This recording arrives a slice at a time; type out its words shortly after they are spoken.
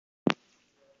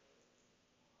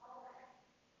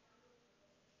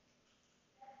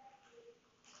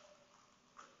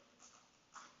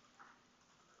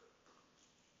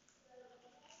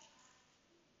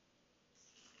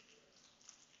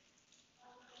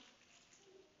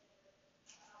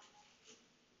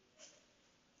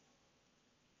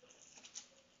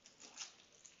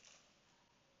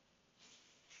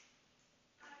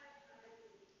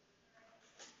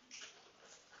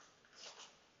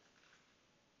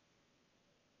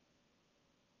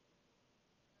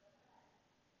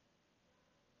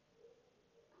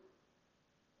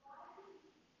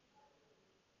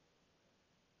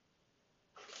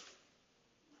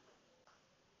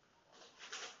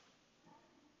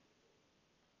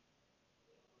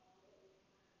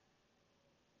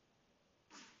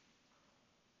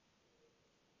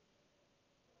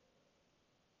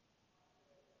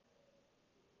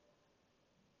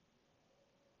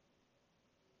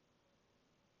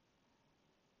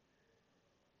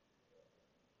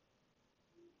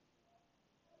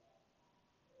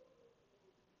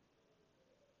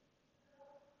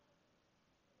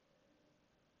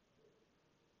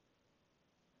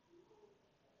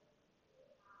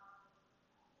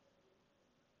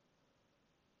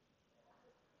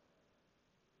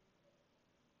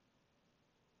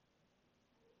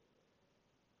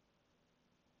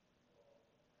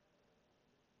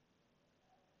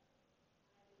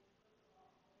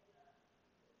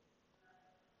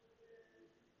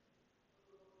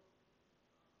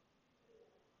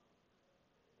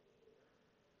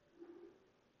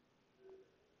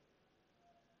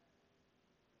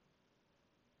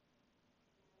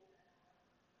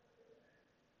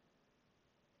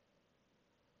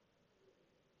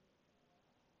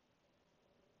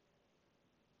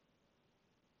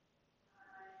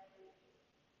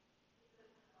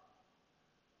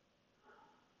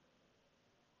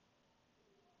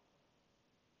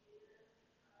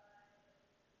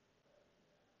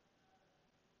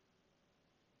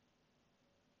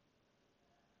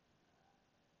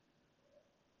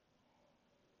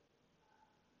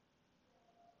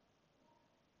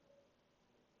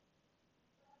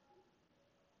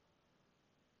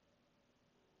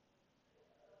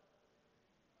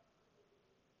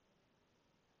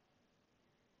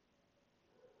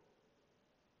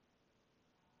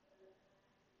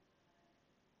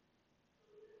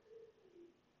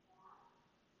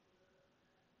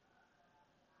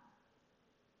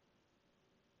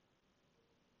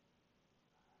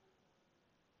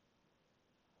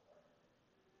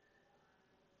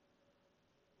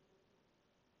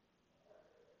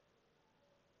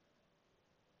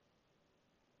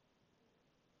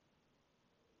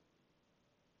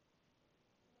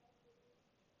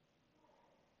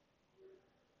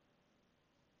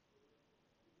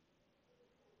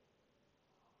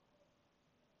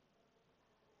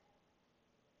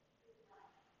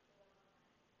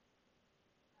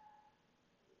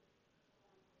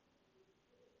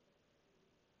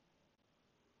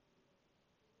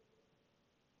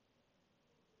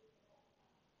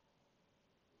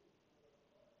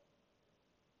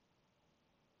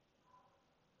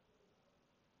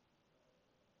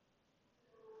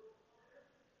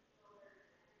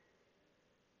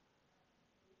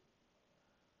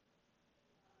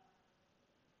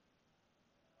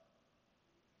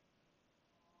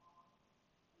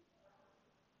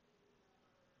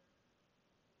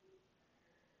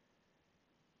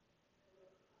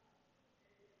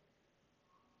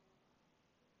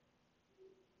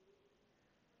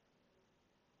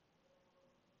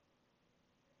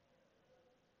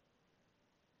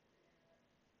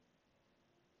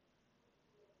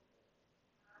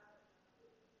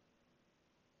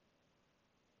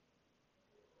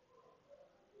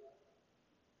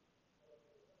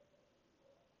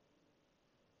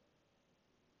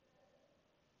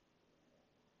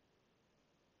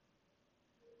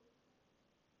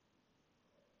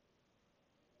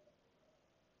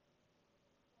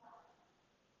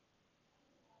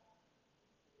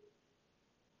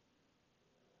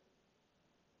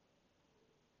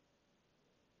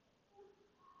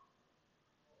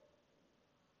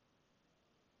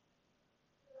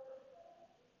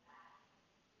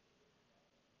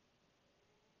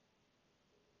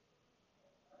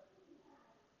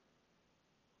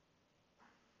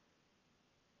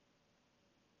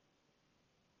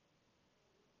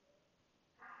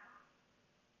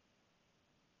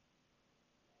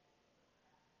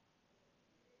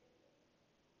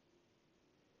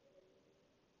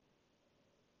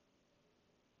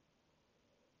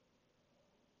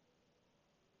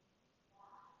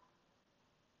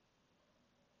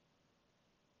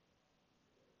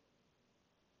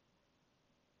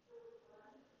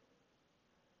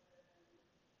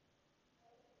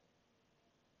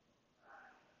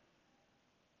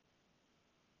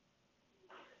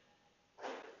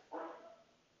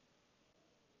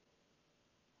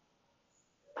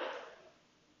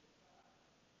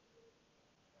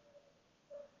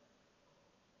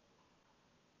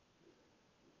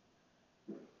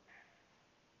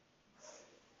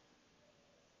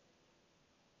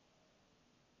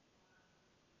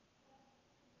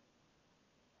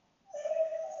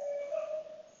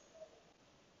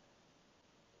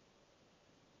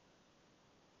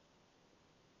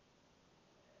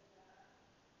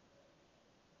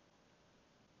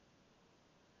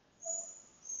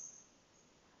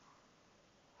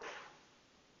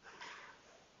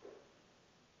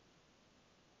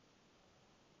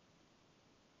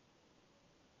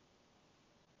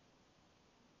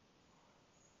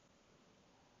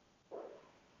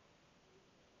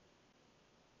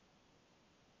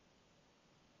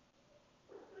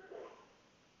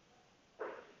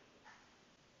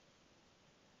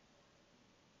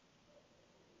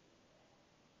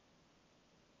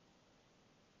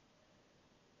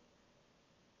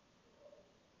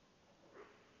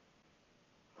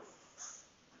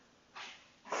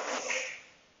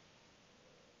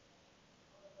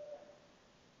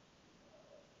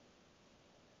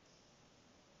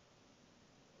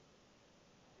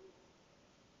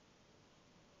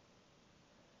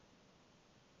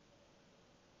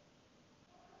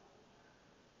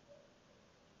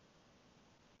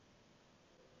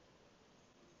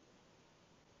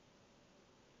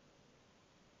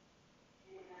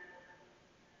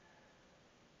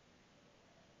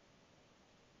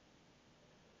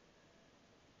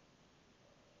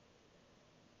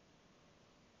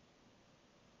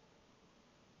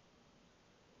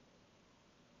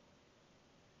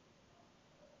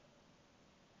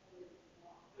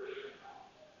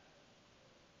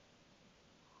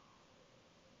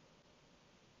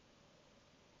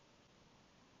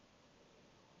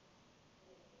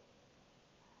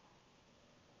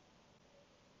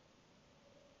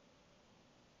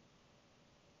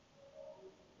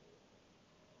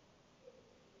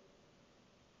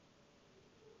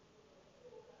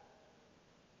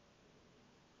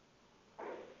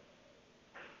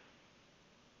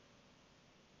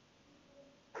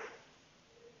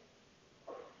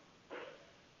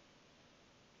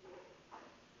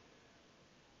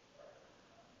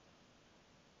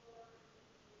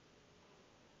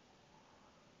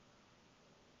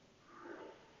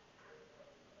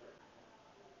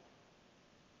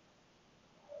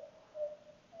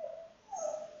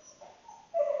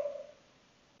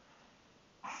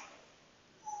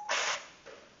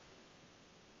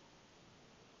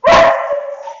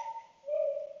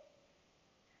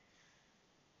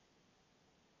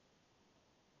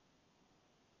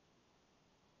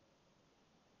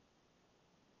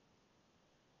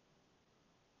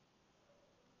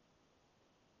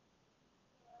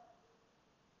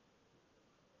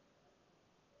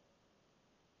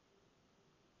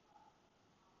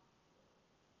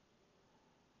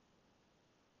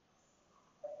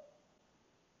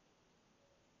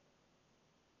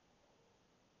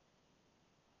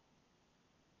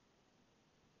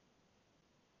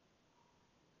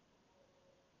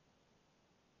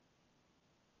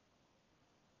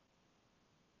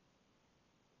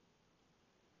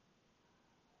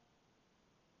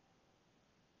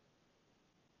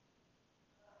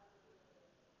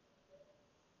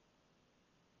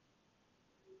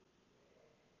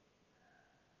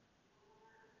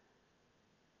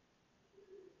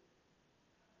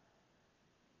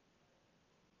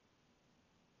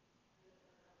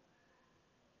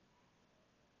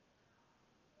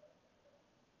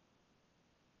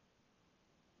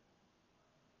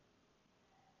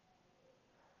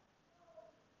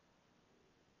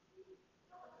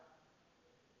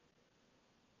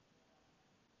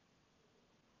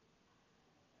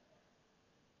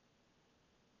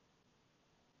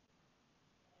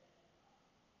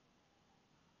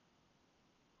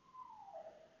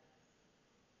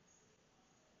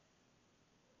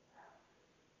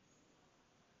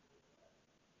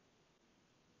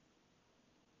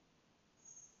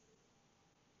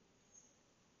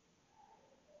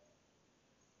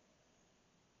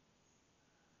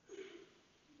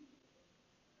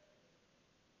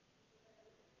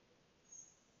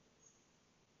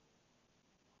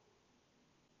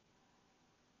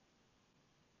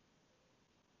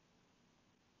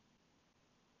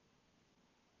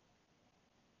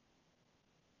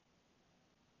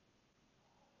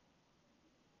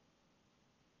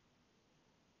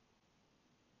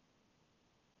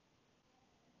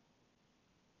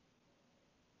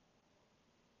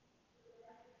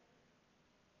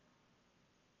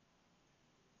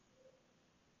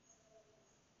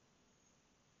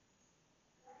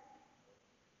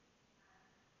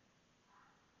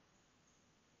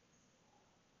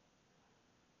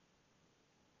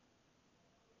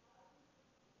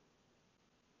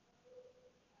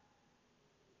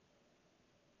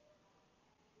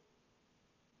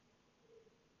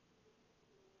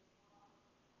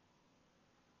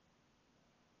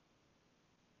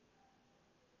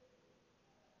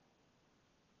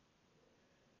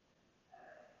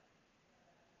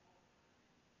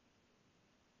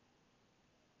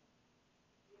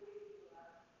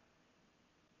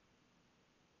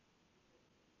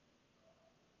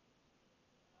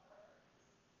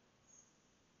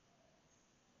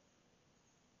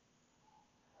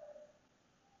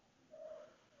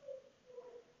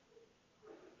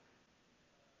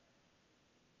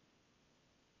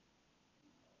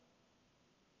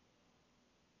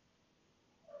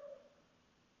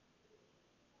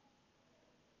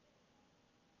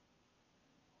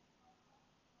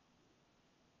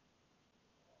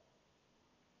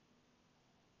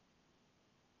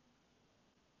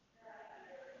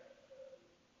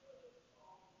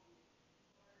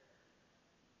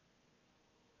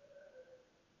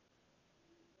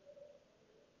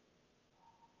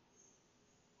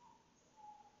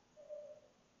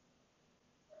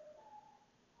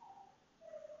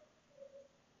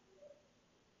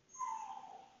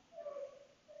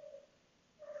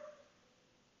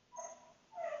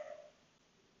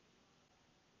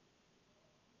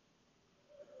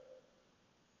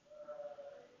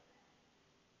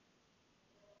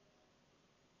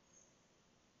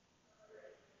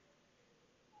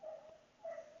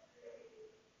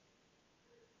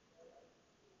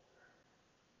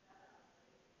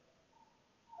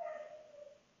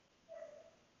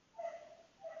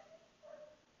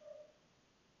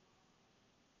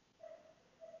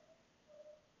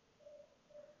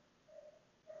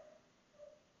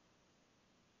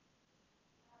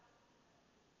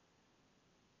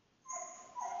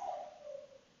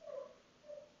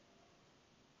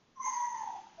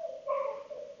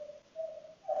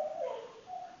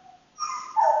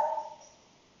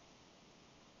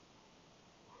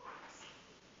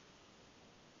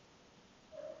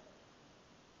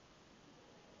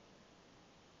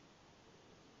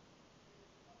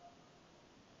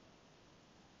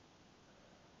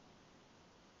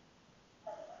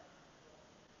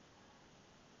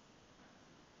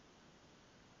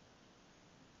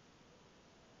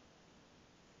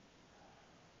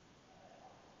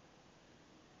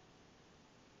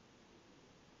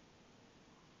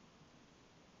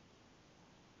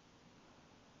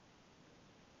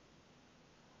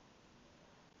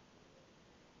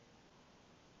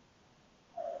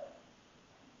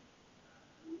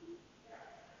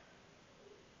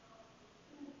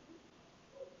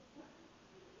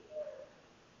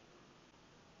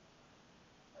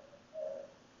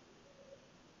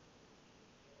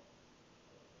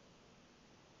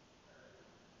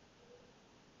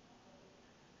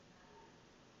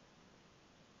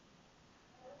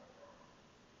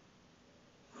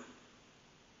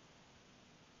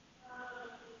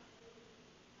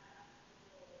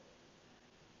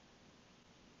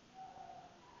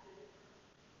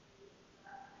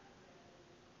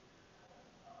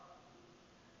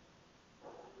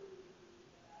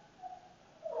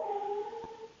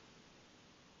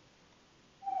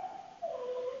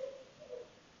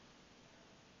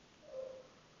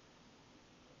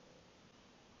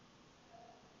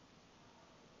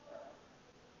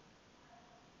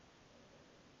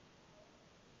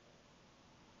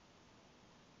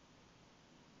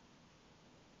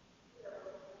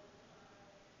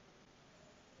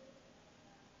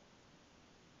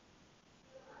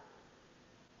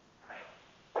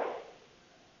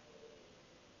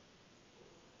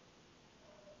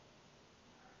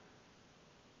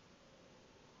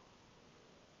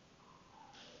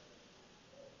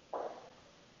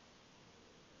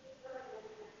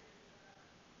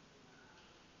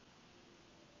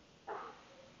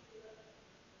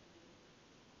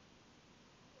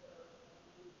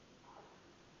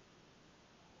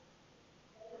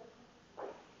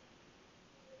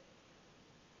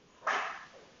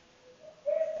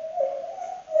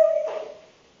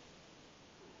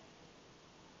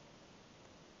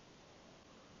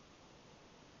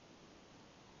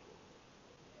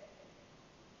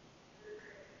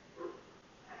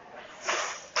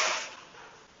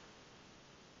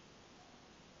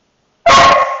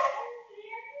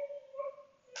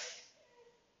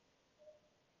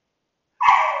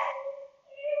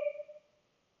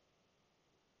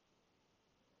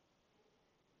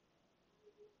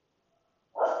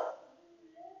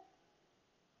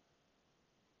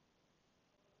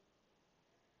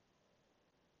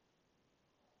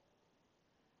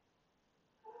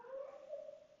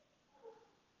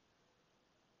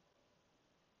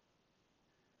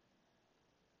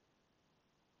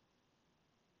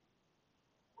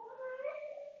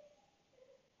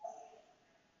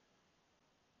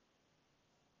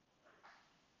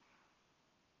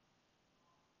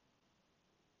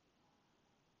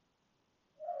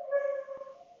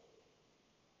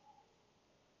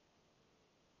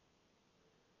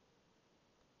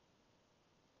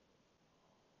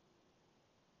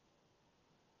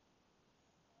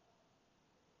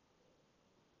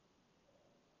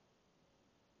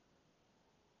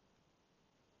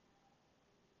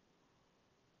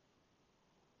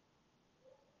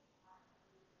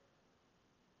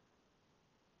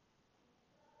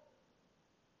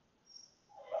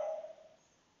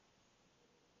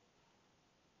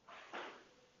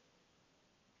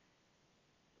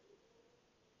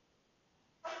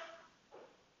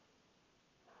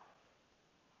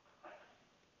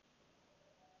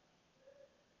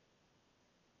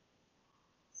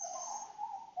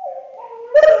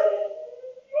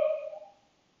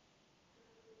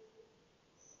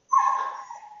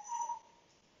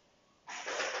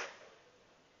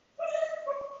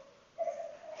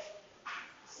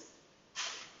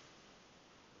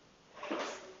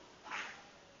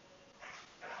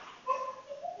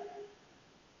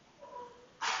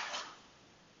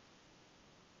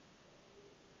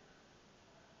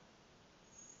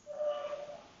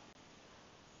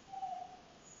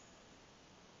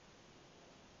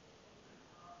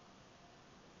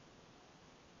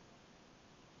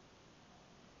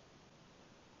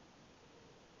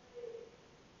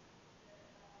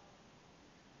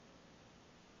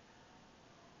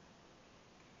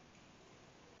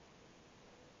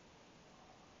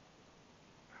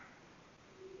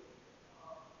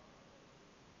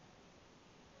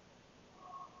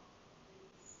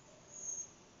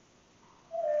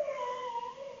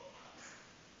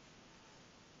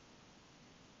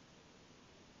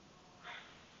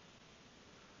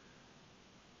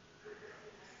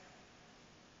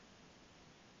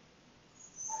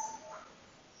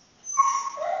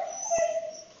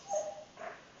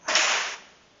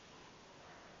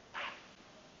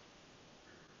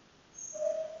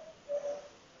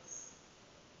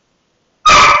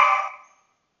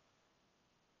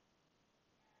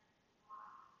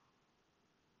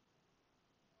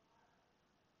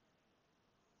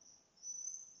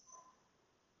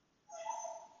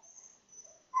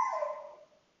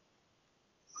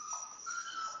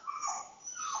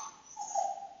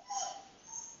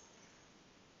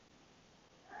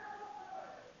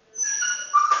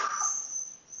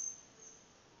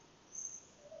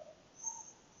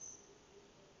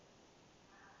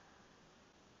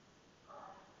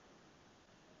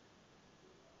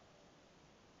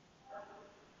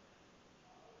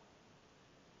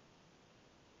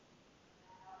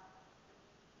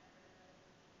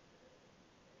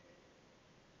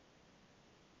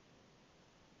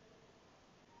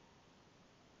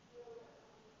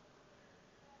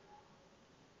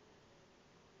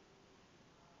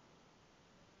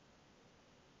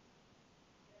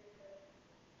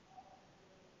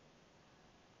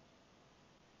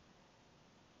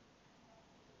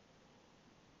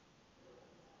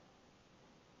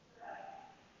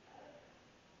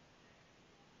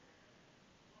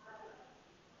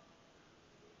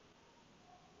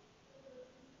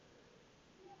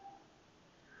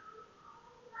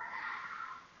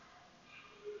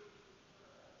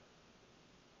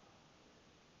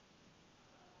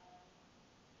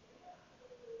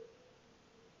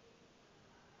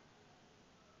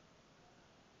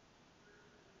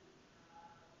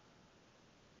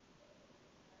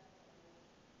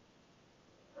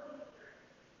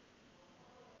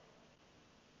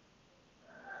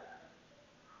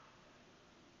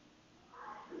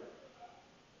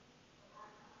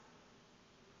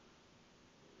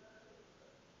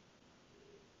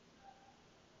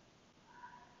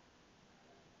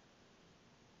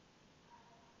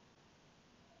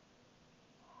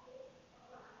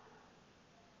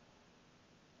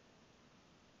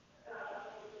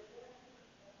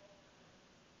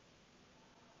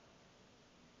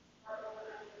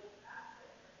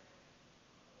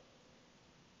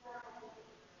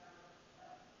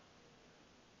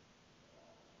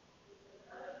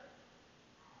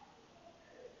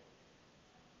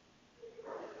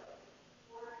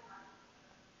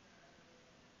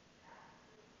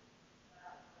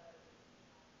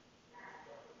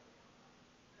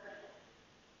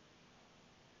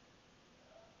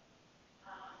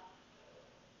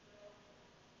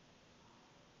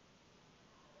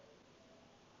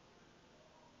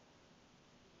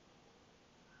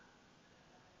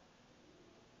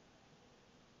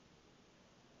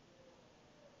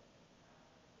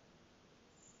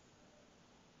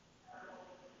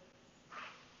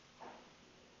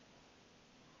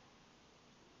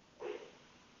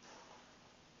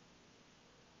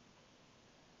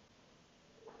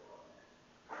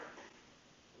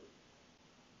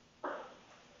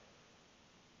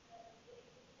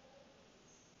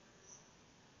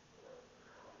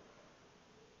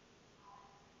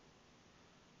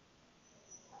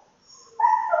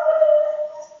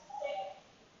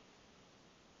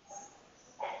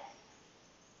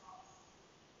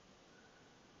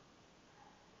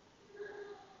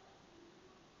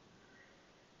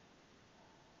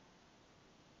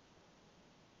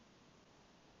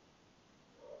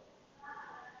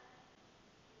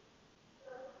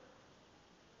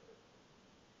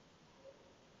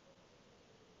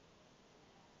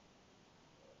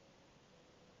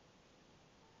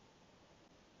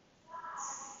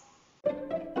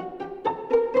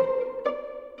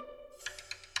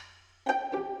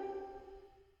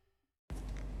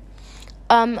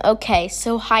Okay,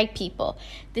 so hi people.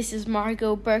 This is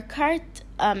Margot Burkhart,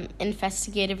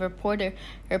 investigative reporter,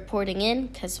 reporting in,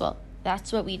 because, well,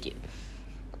 that's what we do.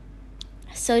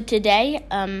 So today,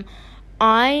 I'm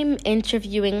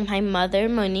interviewing my mother,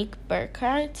 Monique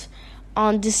Burkhart,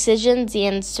 on decisions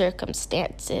and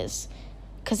circumstances,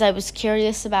 because I was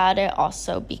curious about it,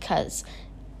 also because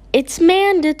it's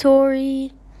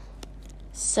mandatory.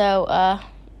 So,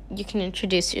 you can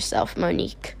introduce yourself,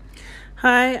 Monique.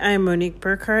 Hi, I'm Monique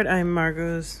Burkhart. I'm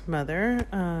Margot's mother.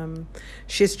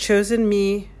 She's chosen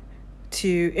me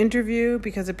to interview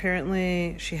because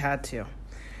apparently she had to.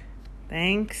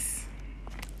 Thanks.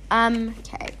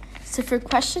 Okay. So for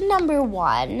question number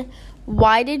 1,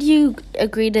 why did you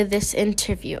agree to this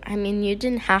interview? I mean, you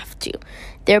didn't have to.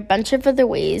 There are a bunch of other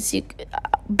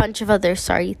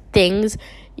things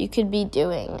you could be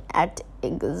doing at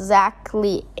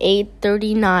exactly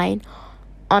 8:39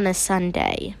 on a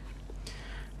Sunday.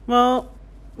 Well,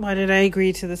 why did I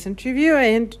agree to this interview?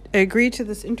 I agreed to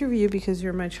this interview because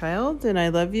you're my child and I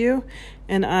love you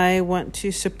and I want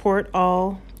to support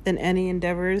all and any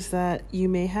endeavors that you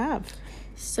may have.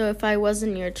 So if I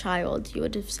wasn't your child, you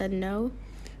would have said no?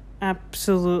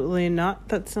 Absolutely not.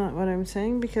 That's not what I'm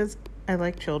saying because I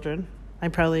like children. I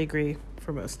probably agree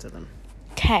for most of them.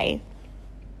 Okay.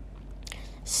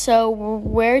 So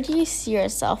where do you see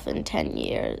yourself in 10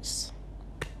 years?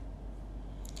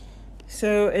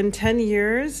 So in 10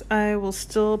 years, I will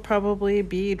still probably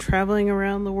be traveling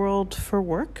around the world for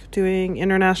work, doing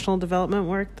international development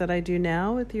work that I do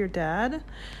now with your dad.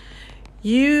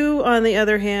 You, on the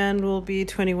other hand, will be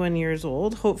 21 years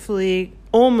old, hopefully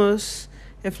almost,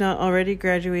 if not already,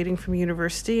 graduating from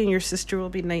university, and your sister will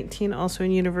be 19, also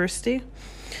in university.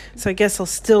 So I guess I'll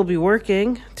still be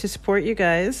working to support you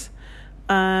guys.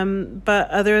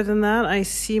 But other than that, I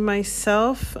see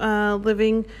myself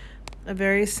living a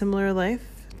very similar life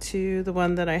to the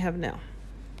one that I have now.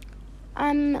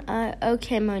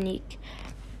 Okay, Monique.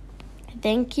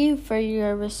 Thank you for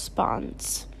your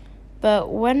response.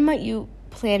 But when might you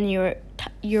plan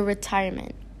your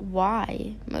retirement?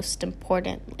 Why, most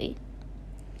importantly?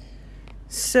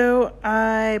 So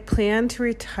I plan to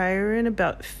retire in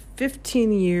about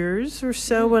 15 years or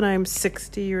so when I'm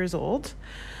 60 years old.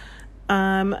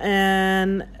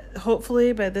 And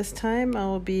hopefully by this time I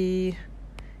will be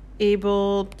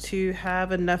able to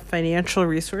have enough financial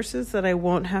resources that I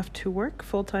won't have to work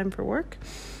full-time for work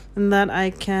and that I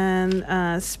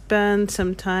can spend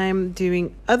some time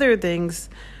doing other things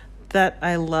that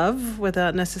I love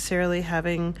without necessarily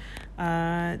having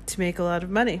to make a lot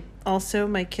of money. Also,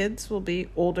 my kids will be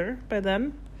older by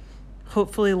then,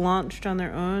 hopefully launched on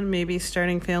their own, maybe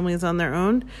starting families on their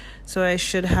own. So I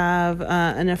should have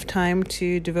enough time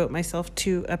to devote myself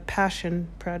to a passion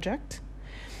project.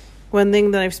 One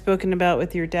thing that I've spoken about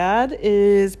with your dad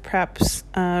is perhaps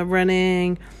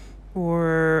running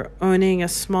or owning a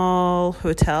small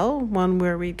hotel, one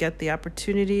where we get the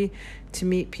opportunity to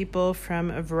meet people from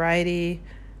a variety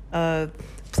of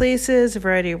places, a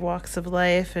variety of walks of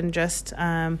life, and just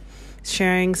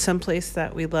sharing someplace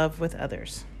that we love with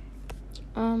others.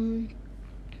 Okay.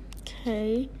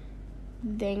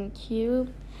 Thank you.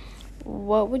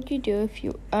 What would you do if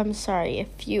you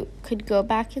could go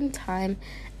back in time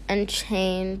and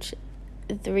change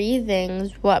 3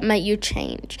 things? What might you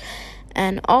change?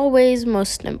 And always,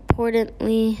 most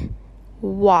importantly,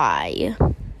 why?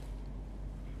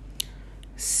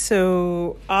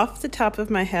 So off the top of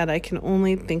my head, I can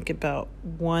only think about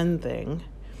one thing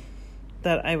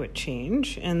that I would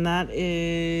change, and that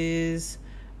is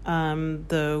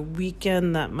the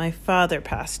weekend that my father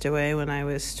passed away when I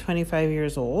was 25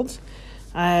 years old.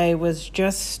 I was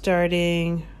just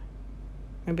starting,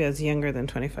 maybe I was younger than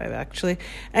 25 actually.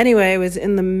 Anyway, I was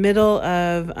in the middle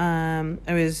of, I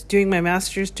was doing my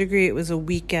master's degree. It was a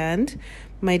weekend.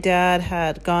 My dad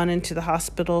had gone into the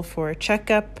hospital for a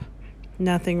checkup,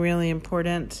 nothing really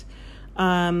important,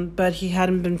 but he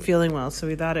hadn't been feeling well, so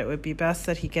we thought it would be best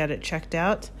that he get it checked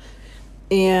out.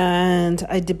 And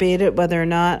I debated whether or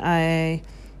not I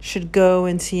should go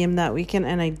and see him that weekend,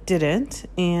 and I didn't.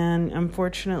 And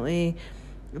unfortunately,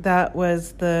 that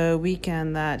was the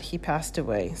weekend that he passed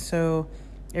away. So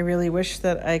I really wish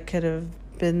that I could have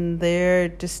been there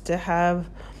just to have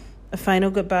a final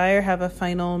goodbye or have a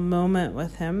final moment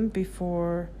with him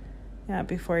before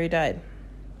he died.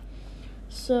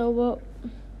 So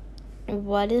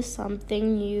what is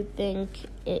something you think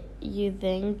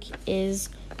is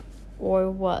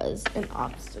or was an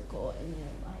obstacle in your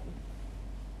life?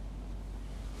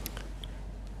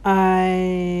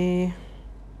 I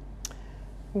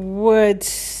would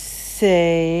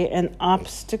say an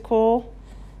obstacle.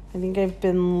 I think I've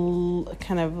been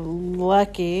kind of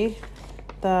lucky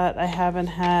that I haven't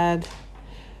had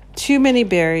too many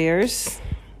barriers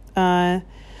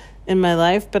in my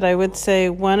life, but I would say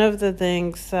one of the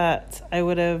things that I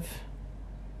would have,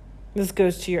 this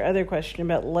goes to your other question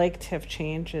about like to have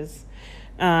changed, is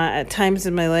at times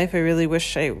in my life I really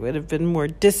wish I would have been more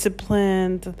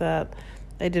disciplined, that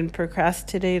I didn't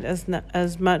procrastinate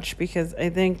as much, because I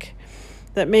think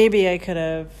that maybe I could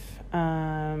have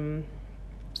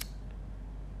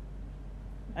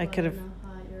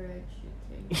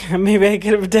maybe I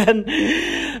could have done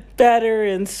better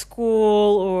in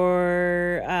school,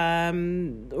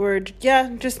 or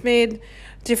just made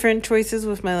different choices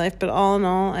with my life. But all in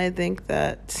all, I think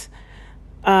that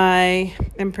I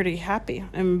am pretty happy.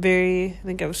 I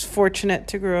think I was fortunate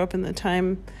to grow up in the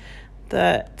time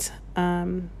that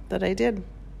I did.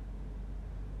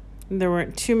 There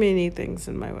weren't too many things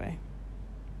in my way.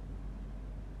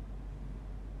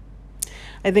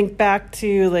 I think back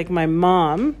to like my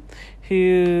mom,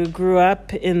 who grew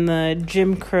up in the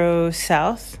Jim Crow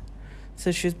South.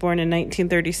 So she was born in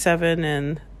 1937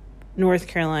 in North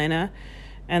Carolina.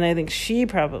 And I think she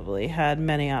probably had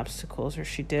many obstacles, or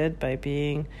she did, by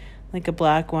being like a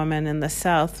Black woman in the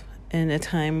South in a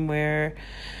time where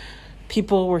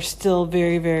people were still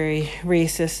very, very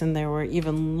racist, and there were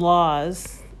even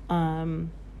laws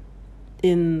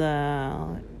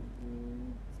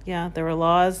there were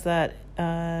laws that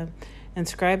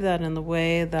inscribed that in the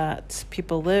way that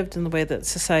people lived, in the way that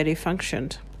society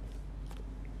functioned.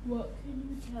 What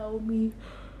can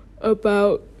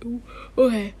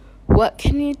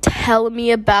you tell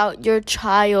me about your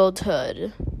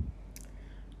childhood?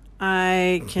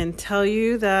 I can tell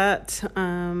you that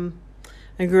I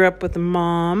grew up with a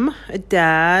mom, a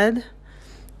dad,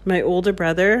 my older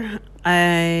brother.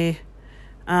 I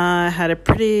had a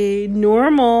pretty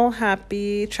normal,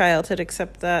 happy childhood,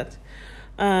 except that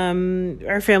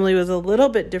our family was a little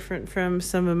bit different from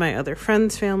some of my other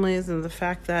friends' families, and the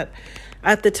fact that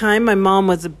at the time my mom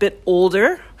was a bit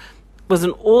older, was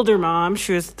an older mom.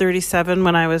 She was 37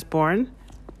 when I was born.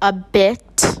 A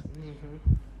bit. Mm-hmm.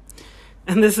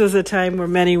 And this was a time where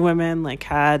many women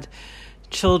had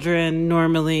children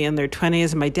normally in their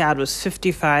 20s, and my dad was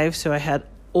 55, so I had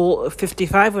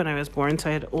 55 when I was born, so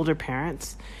I had older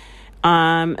parents.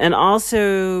 And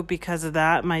also because of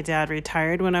that, my dad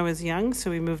retired when I was young,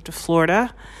 so we moved to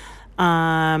Florida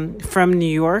from New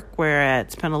York, where I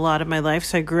had spent a lot of my life.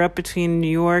 So I grew up between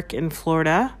New York and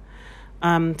Florida.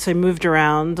 So I moved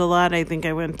around a lot. I think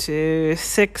I went to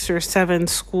 6 or 7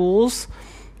 schools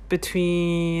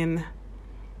between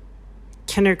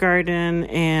kindergarten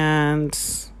and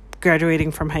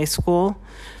graduating from high school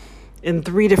in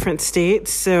 3 different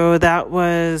states. So that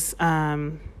was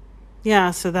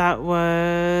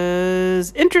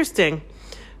interesting.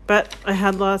 But I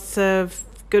had lots of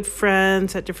good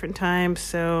friends at different times,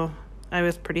 so I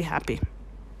was pretty happy.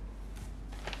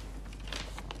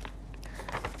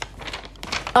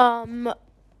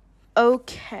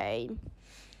 Okay.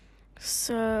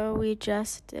 So we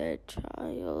just did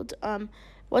child.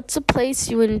 What's a place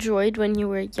you enjoyed when you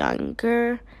were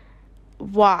younger?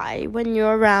 Why? When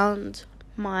you're around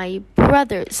my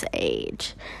brother's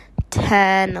age,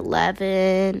 10,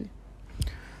 11.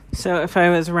 So if I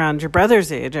was around your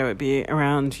brother's age, I would be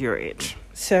around your age.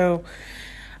 So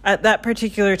at that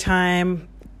particular time,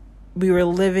 we were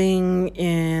living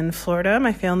in Florida.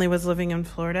 My family was living in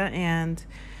Florida, and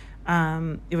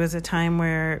it was a time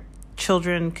where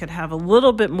children could have a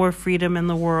little bit more freedom in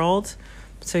the world.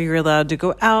 So you're allowed to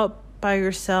go out by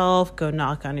yourself, go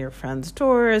knock on your friends'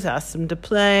 doors, ask them to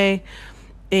play.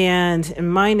 And in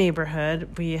my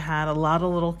neighborhood, we had a lot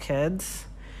of little kids,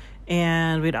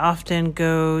 and we'd often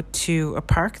go to a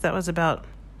park that was about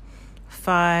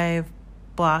 5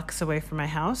 blocks away from my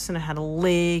house, and it had a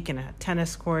lake, and it had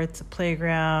tennis courts, a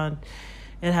playground,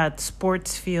 it had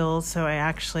sports fields. So I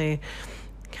actually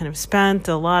kind of spent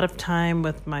a lot of time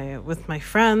with my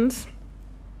friends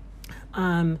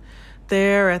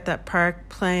there at that park,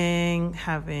 playing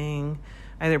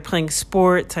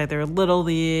sports, either Little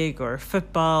League or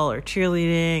football or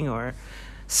cheerleading or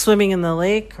swimming in the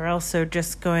lake, or also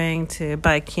just going to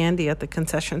buy candy at the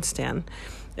concession stand.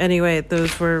 Anyway,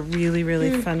 those were really,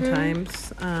 really fun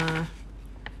times,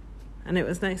 and it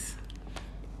was nice.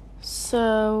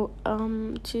 So,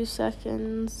 2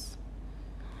 seconds.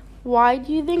 Why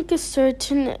do you think a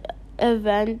certain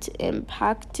event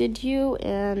impacted you?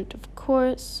 And, of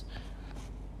course,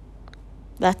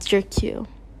 that's your cue.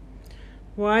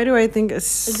 Why do I think No,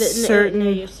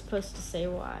 you're supposed to say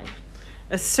why.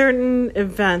 A certain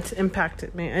event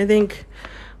impacted me? I think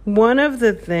one of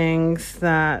the things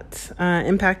that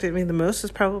impacted me the most is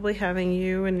probably having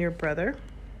you and your brother.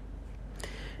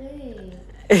 Hey.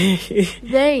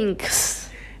 Thanks.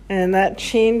 And that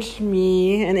changed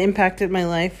me and impacted my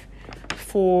life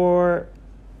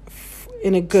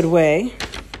in a good way.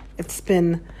 It's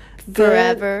been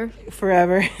good.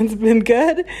 Forever. It's been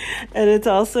good. And it's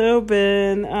also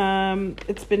been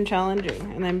it's been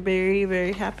challenging, and I'm very,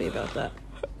 very happy about that.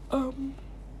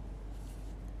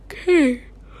 Okay.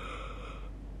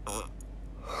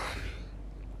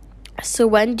 So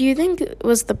when do you think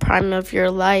was the prime of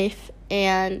your life,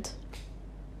 and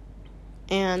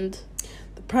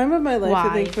the prime of my life, why?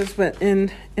 I think, was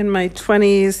in my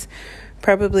 20s,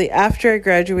 probably after I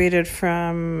graduated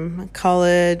from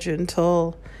college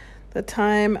until the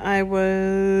time I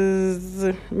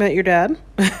met your dad.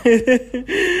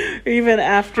 Or even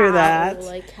after that.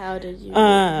 How did you meet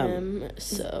him?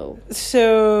 So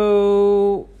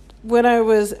when I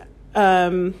was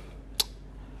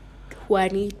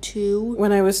 22.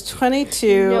 When I was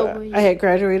 22, No, I had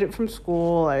graduated from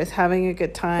school. I was having a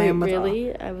good time. Wait,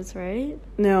 really? I was right?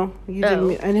 No, you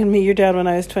didn't. I didn't meet your dad when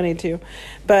I was 22,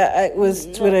 but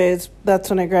that's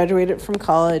when I graduated from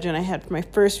college, and I had my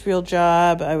first real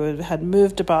job. I had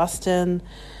moved to Boston.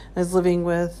 I was living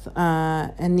with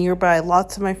and nearby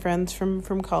lots of my friends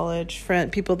from college,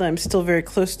 people that I'm still very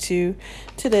close to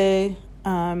today,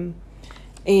 and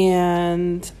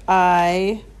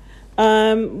I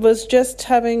was just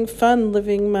having fun,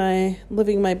 living my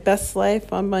best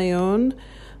life on my own,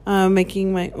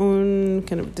 making my own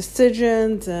kind of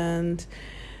decisions, and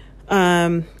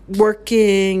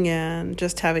working and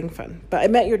just having fun. But I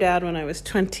met your dad when I was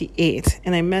 28,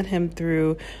 and I met him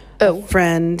through a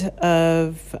friend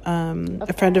of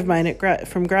mine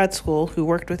from grad school who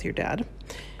worked with your dad.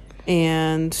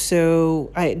 And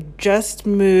so I just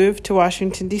moved to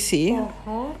Washington, D.C.,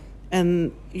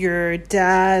 and your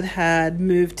dad had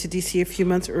moved to D.C. a few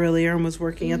months earlier and was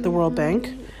working at the World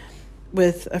Bank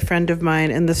with a friend of mine.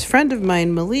 And this friend of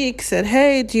mine, Malik, said,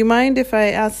 "Hey, do you mind if I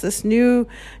ask this new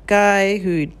guy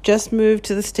who just moved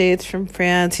to the States from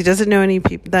France? He doesn't know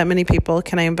that many people.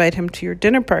 Can I invite him to your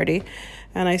dinner party?"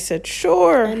 And I said,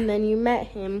 "Sure." And then you met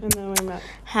him. And then we met.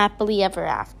 Happily ever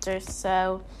after.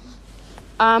 So,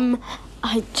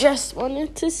 I just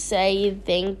wanted to say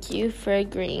thank you for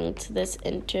agreeing to this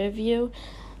interview.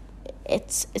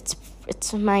 It's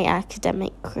my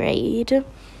academic grade. I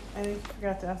think you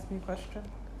forgot to ask me a question.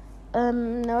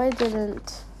 No, I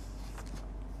didn't.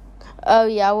 Oh,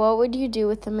 yeah, what would you do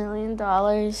with $1 million?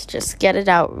 Just get it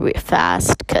out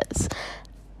fast, because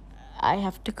I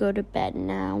have to go to bed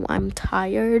now. I'm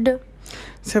tired.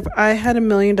 So if I had $1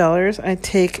 million, I'd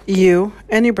take you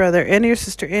and your brother and your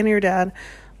sister and your dad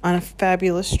on a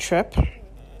fabulous trip.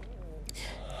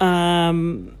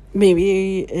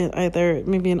 Maybe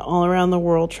an all around the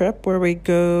world trip where we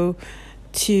go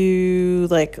to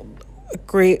like a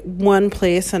great one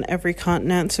place on every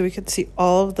continent, so we could see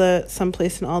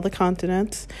someplace in all the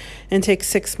continents, and take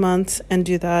 6 months and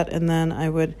do that. And then I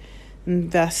would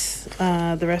invest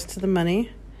the rest of the money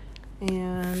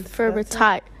and For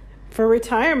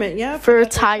retirement, yeah. For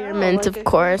retirement, of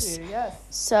course. Yes.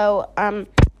 So,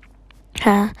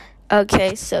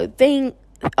 okay, so thank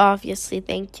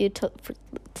you to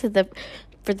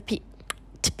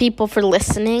people for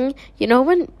listening. You know,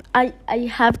 when I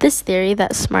have this theory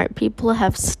that smart people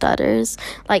have stutters,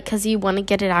 like, because you want to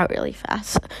get it out really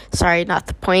fast. Sorry, not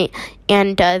the point.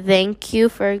 And thank you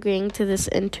for agreeing to this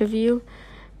interview,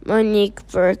 Monique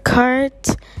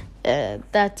Burkhardt.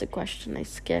 That's a question I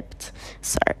skipped.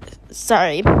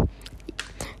 Sorry.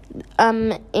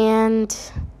 And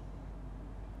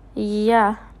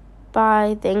yeah,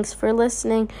 bye. Thanks for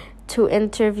listening to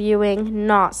interviewing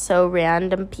not so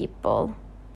random people.